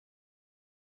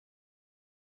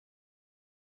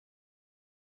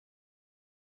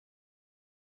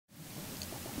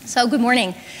So good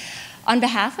morning. On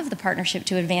behalf of the Partnership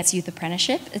to Advance Youth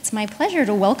Apprenticeship, it's my pleasure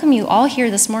to welcome you all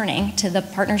here this morning to the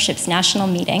Partnership's National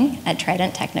Meeting at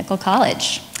Trident Technical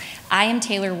College. I am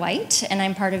Taylor White, and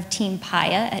I'm part of Team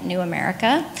PAYA at New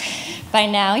America. By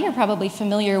now, you're probably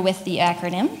familiar with the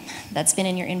acronym that's been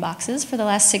in your inboxes for the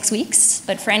last 6 weeks,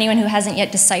 but for anyone who hasn't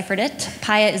yet deciphered it,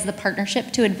 PAYA is the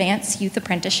Partnership to Advance Youth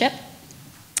Apprenticeship.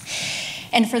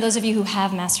 And for those of you who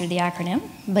have mastered the acronym,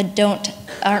 but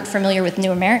aren't familiar with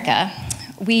New America,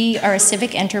 we are a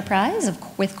civic enterprise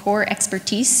with core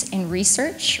expertise in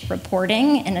research,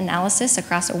 reporting, and analysis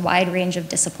across a wide range of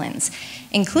disciplines,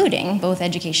 including both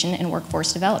education and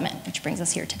workforce development, which brings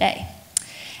us here today.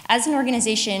 As an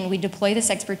organization, we deploy this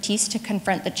expertise to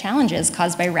confront the challenges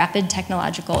caused by rapid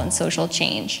technological and social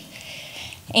change.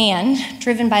 And,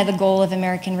 driven by the goal of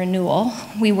American renewal,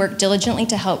 we work diligently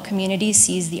to help communities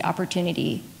seize the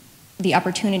opportunities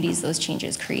those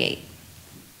changes create.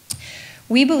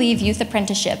 We believe youth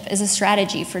apprenticeship is a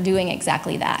strategy for doing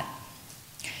exactly that.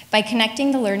 By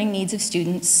connecting the learning needs of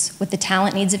students with the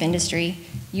talent needs of industry,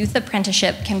 youth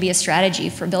apprenticeship can be a strategy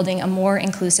for building a more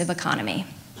inclusive economy.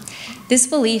 This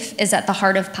belief is at the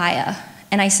heart of PAYA,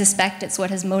 and I suspect it's what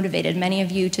has motivated many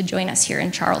of you to join us here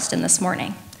in Charleston this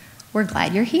morning. We're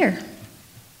glad you're here.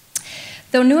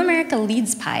 Though New America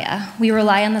leads PAYA, we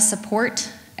rely on the support,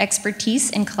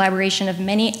 expertise, and collaboration of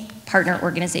many partner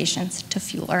organizations to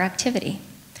fuel our activity.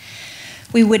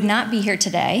 We would not be here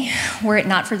today were it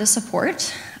not for the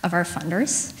support of our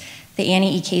funders, the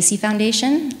Annie E. Casey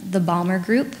Foundation, the Balmer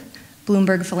Group,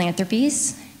 Bloomberg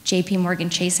Philanthropies, JP Morgan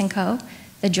Chase & Co.,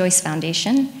 the Joyce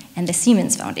Foundation, and the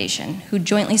Siemens Foundation, who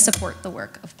jointly support the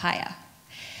work of PAYA.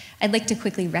 I'd like to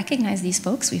quickly recognize these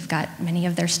folks. We've got many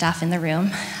of their staff in the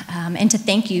room, and to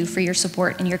thank you for your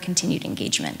support and your continued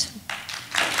engagement.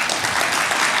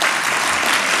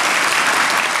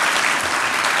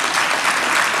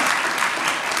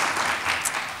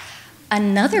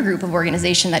 Another group of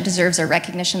organizations that deserves our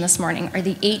recognition this morning are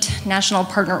the 8 national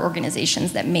partner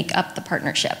organizations that make up the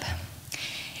partnership.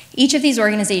 Each of these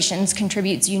organizations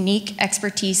contributes unique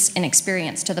expertise and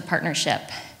experience to the partnership.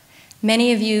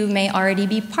 Many of you may already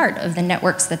be part of the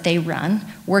networks that they run,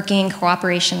 working in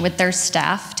cooperation with their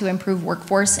staff to improve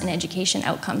workforce and education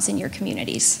outcomes in your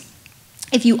communities.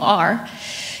 If you are,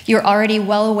 you're already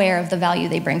well aware of the value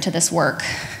they bring to this work.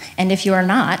 And if you are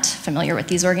not familiar with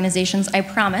these organizations, I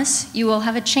promise you will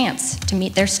have a chance to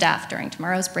meet their staff during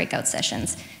tomorrow's breakout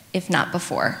sessions, if not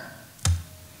before.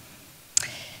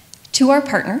 To our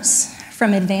partners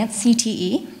from Advanced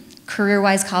CTE,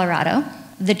 CareerWise Colorado,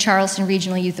 the Charleston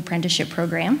Regional Youth Apprenticeship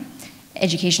Program,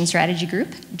 Education Strategy Group,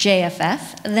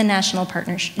 JFF, the National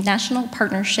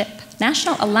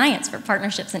Alliance for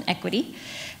Partnerships and Equity,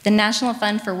 the National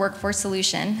Fund for Workforce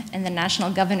Solution, and the National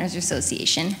Governors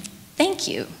Association, thank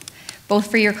you,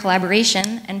 both for your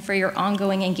collaboration and for your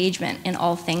ongoing engagement in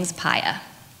all things PAYA.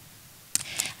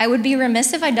 I would be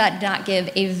remiss if I did not give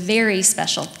a very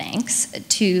special thanks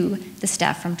to the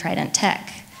staff from Trident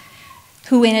Tech,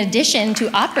 who in addition to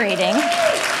operating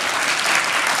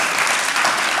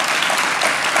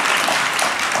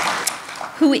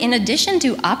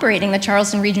the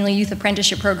Charleston Regional Youth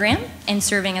Apprenticeship Program and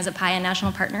serving as a PAYA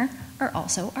national partner, are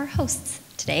also our hosts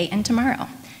today and tomorrow.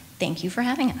 Thank you for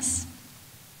having us.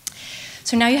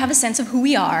 So now you have a sense of who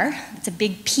we are. It's a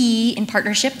big P in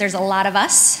partnership. There's a lot of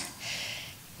us.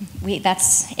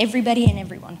 That's everybody and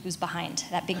everyone who's behind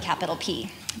that big capital P.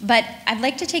 But I'd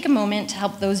like to take a moment to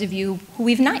help those of you who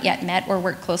we've not yet met or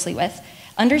worked closely with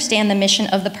understand the mission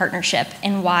of the partnership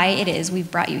and why it is we've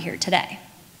brought you here today.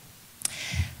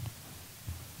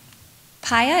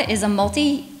 PAYA is a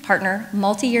multi-partner,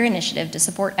 multi-year initiative to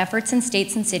support efforts in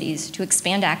states and cities to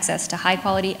expand access to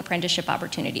high-quality apprenticeship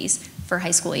opportunities for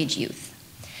high school-age youth.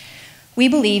 We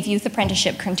believe youth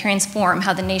apprenticeship can transform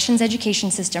how the nation's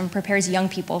education system prepares young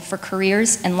people for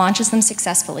careers and launches them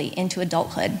successfully into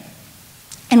adulthood.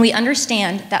 And we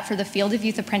understand that for the field of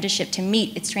youth apprenticeship to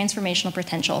meet its transformational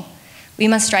potential, we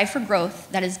must strive for growth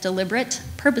that is deliberate,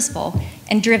 purposeful,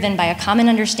 and driven by a common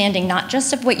understanding not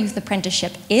just of what youth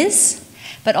apprenticeship is,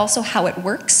 but also how it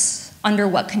works, under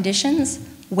what conditions,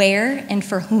 where, and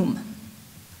for whom.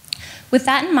 With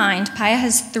that in mind, PAYA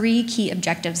has 3 key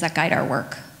objectives that guide our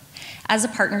work. As a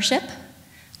partnership,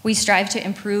 we strive to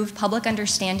improve public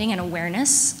understanding and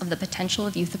awareness of the potential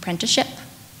of youth apprenticeship.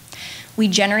 We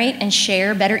generate and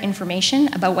share better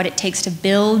information about what it takes to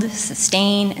build,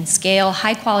 sustain, and scale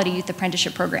high-quality youth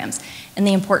apprenticeship programs and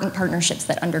the important partnerships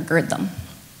that undergird them.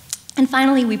 And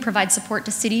finally, we provide support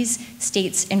to cities,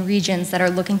 states, and regions that are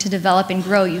looking to develop and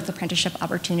grow youth apprenticeship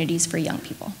opportunities for young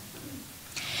people.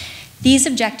 These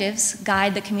objectives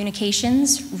guide the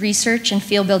communications, research, and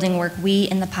field-building work we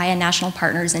and the PAYA national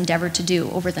partners endeavor to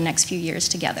do over the next few years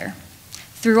together.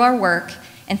 Through our work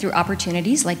and through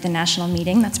opportunities like the national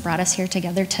meeting that's brought us here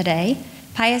together today,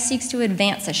 PAYA seeks to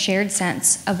advance a shared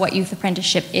sense of what youth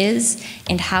apprenticeship is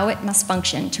and how it must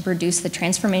function to produce the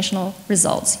transformational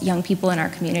results young people in our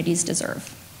communities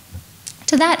deserve.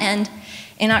 To that end,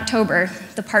 in October,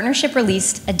 the partnership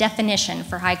released a definition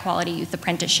for high-quality youth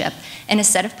apprenticeship and a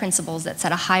set of principles that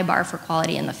set a high bar for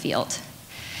quality in the field.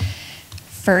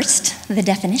 First, the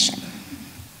definition.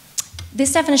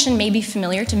 This definition may be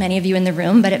familiar to many of you in the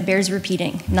room, but it bears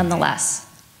repeating nonetheless.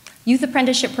 Youth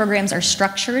apprenticeship programs are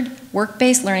structured,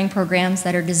 work-based learning programs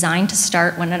that are designed to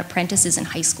start when an apprentice is in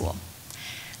high school.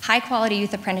 High-quality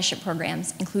youth apprenticeship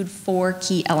programs include 4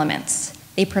 key elements.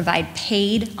 They provide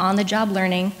paid, on-the-job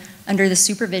learning under the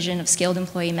supervision of skilled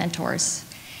employee mentors,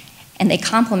 and they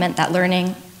complement that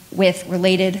learning with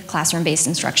related classroom-based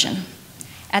instruction.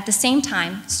 At the same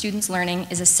time, students' learning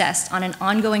is assessed on an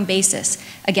ongoing basis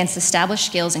against established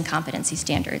skills and competency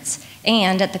standards.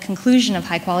 And at the conclusion of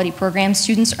high-quality programs,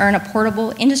 students earn a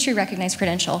portable, industry-recognized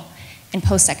credential and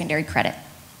post-secondary credit.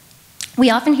 We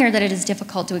often hear that it is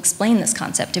difficult to explain this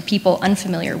concept to people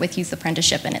unfamiliar with youth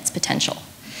apprenticeship and its potential.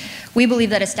 We believe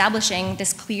that establishing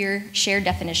this clear, shared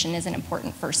definition is an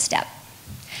important first step.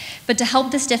 But to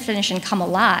help this definition come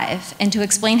alive and to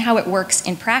explain how it works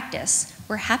in practice,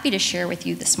 we're happy to share with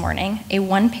you this morning a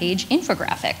 1-page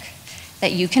infographic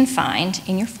that you can find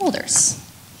in your folders.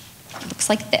 It looks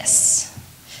like this.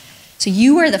 So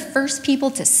you are the first people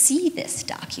to see this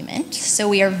document, so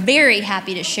we are very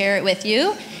happy to share it with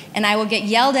you, and I will get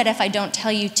yelled at if I don't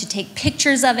tell you to take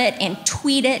pictures of it and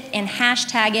tweet it and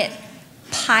hashtag it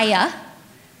PAYA,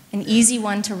 an easy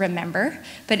one to remember,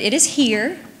 but it is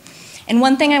here. And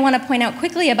one thing I want to point out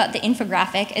quickly about the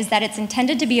infographic is that it's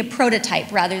intended to be a prototype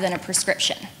rather than a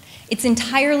prescription. It's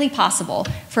entirely possible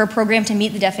for a program to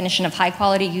meet the definition of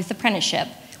high-quality youth apprenticeship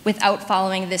without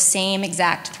following the same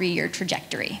exact 3-year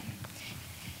trajectory.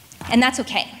 And that's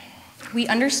okay. We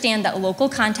understand that local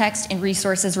context and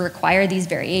resources require these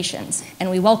variations, and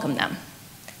we welcome them.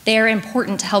 They are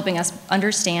important to helping us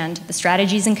understand the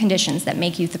strategies and conditions that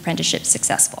make youth apprenticeship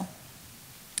successful.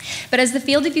 But as the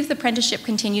field of youth apprenticeship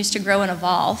continues to grow and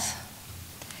evolve,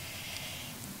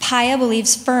 PAYA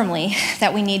believes firmly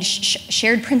that we need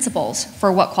shared principles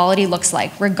for what quality looks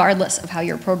like, regardless of how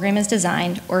your program is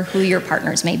designed or who your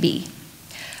partners may be.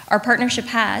 Our partnership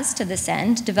has, to this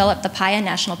end, developed the PAYA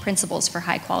National Principles for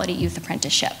High-Quality Youth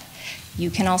Apprenticeship. You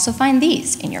can also find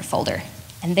these in your folder,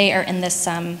 and they are in this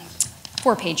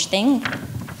 4-page thing.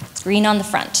 It's green on the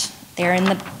front. They're in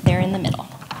the middle.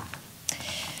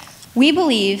 We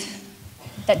believe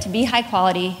that to be high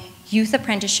quality, youth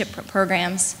apprenticeship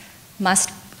programs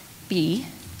must be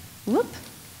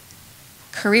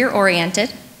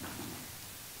career-oriented,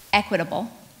 equitable,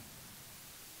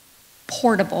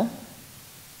 portable,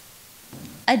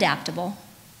 adaptable,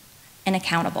 and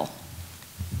accountable.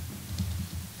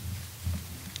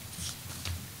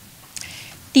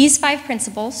 These 5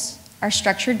 principles are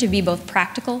structured to be both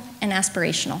practical and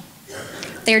aspirational.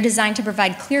 They are designed to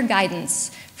provide clear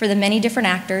guidance for the many different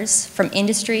actors from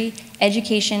industry,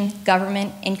 education,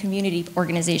 government, and community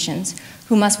organizations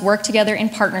who must work together in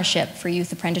partnership for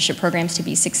youth apprenticeship programs to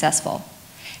be successful.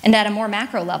 And at a more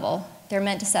macro level, they're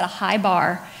meant to set a high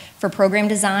bar for program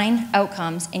design,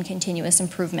 outcomes, and continuous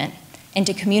improvement, and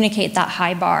to communicate that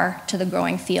high bar to the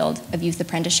growing field of youth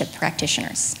apprenticeship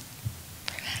practitioners.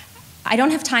 I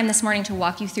don't have time this morning to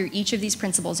walk you through each of these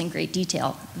principles in great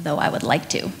detail, though I would like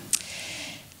to.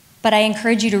 But I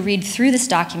encourage you to read through this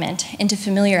document and to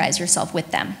familiarize yourself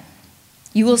with them.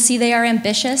 You will see they are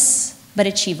ambitious, but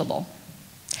achievable.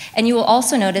 And you will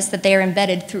also notice that they are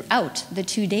embedded throughout the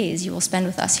 2 days you will spend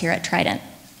with us here at Trident.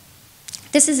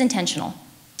 This is intentional.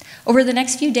 Over the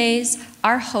next few days,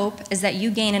 our hope is that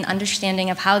you gain an understanding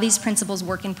of how these principles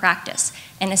work in practice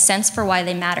and a sense for why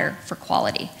they matter for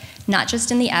quality, not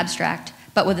just in the abstract,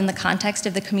 but within the context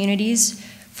of the communities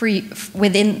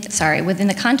within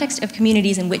the context of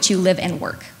communities in which you live and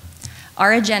work.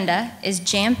 Our agenda is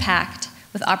jam-packed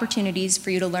with opportunities for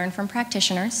you to learn from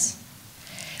practitioners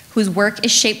whose work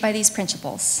is shaped by these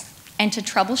principles, and to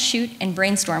troubleshoot and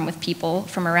brainstorm with people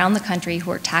from around the country who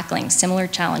are tackling similar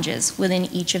challenges within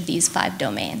each of these 5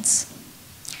 domains.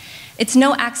 It's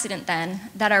no accident, then,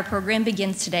 that our program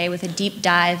begins today with a deep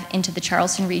dive into the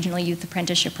Charleston Regional Youth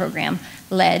Apprenticeship Program,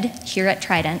 led here at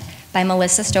Trident by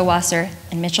Melissa Stowasser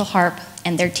and Mitchell Harp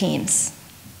and their teams.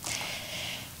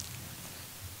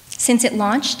 Since it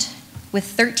launched with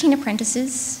 13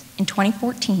 apprentices in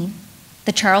 2014,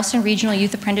 the Charleston Regional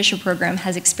Youth Apprenticeship Program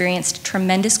has experienced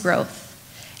tremendous growth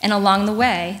And along the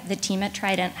way, the team at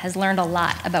Trident has learned a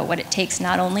lot about what it takes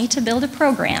not only to build a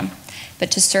program, but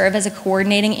to serve as a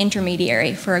coordinating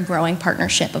intermediary for a growing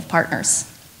partnership of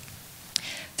partners.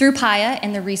 Through PAYA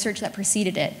and the research that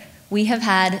preceded it, we have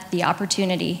had the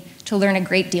opportunity to learn a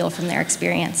great deal from their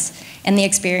experience and the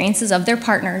experiences of their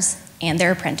partners and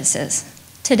their apprentices.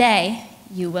 Today,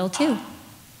 you will too.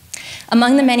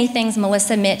 Among the many things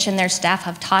Melissa, Mitch, and their staff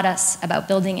have taught us about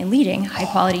building and leading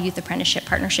high-quality youth apprenticeship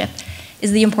partnership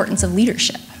is the importance of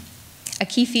leadership, a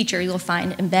key feature you'll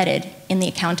find embedded in the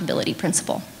accountability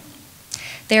principle.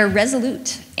 They are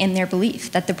resolute in their belief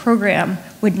that the program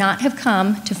would not have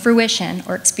come to fruition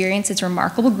or experience its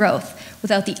remarkable growth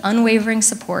without the unwavering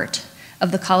support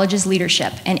of the college's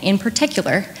leadership, and in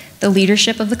particular, the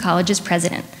leadership of the college's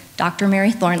president, Dr.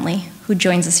 Mary Thornley, who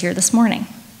joins us here this morning.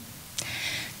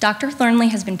 Dr. Thornley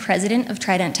has been president of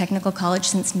Trident Technical College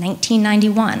since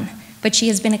 1991, but she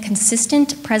has been a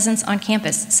consistent presence on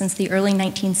campus since the early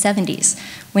 1970s,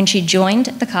 when she joined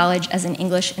the college as an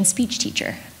English and speech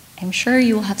teacher. I'm sure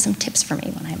you will have some tips for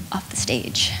me when I'm off the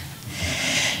stage.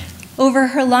 Over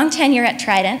her long tenure at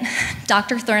Trident,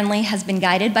 Dr. Thornley has been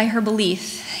guided by her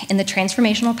belief in the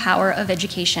transformational power of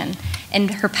education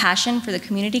and her passion for the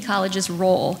community college's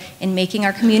role in making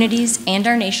our communities and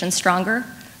our nation stronger,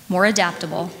 more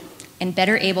adaptable, and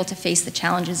better able to face the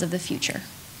challenges of the future.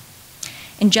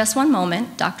 In just one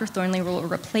moment, Dr. Thornley will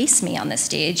replace me on this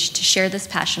stage to share this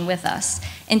passion with us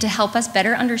and to help us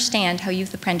better understand how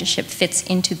youth apprenticeship fits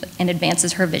into and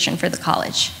advances her vision for the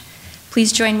college.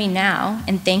 Please join me now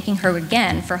in thanking her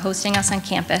again for hosting us on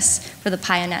campus for the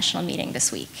PAYA National Meeting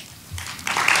this week.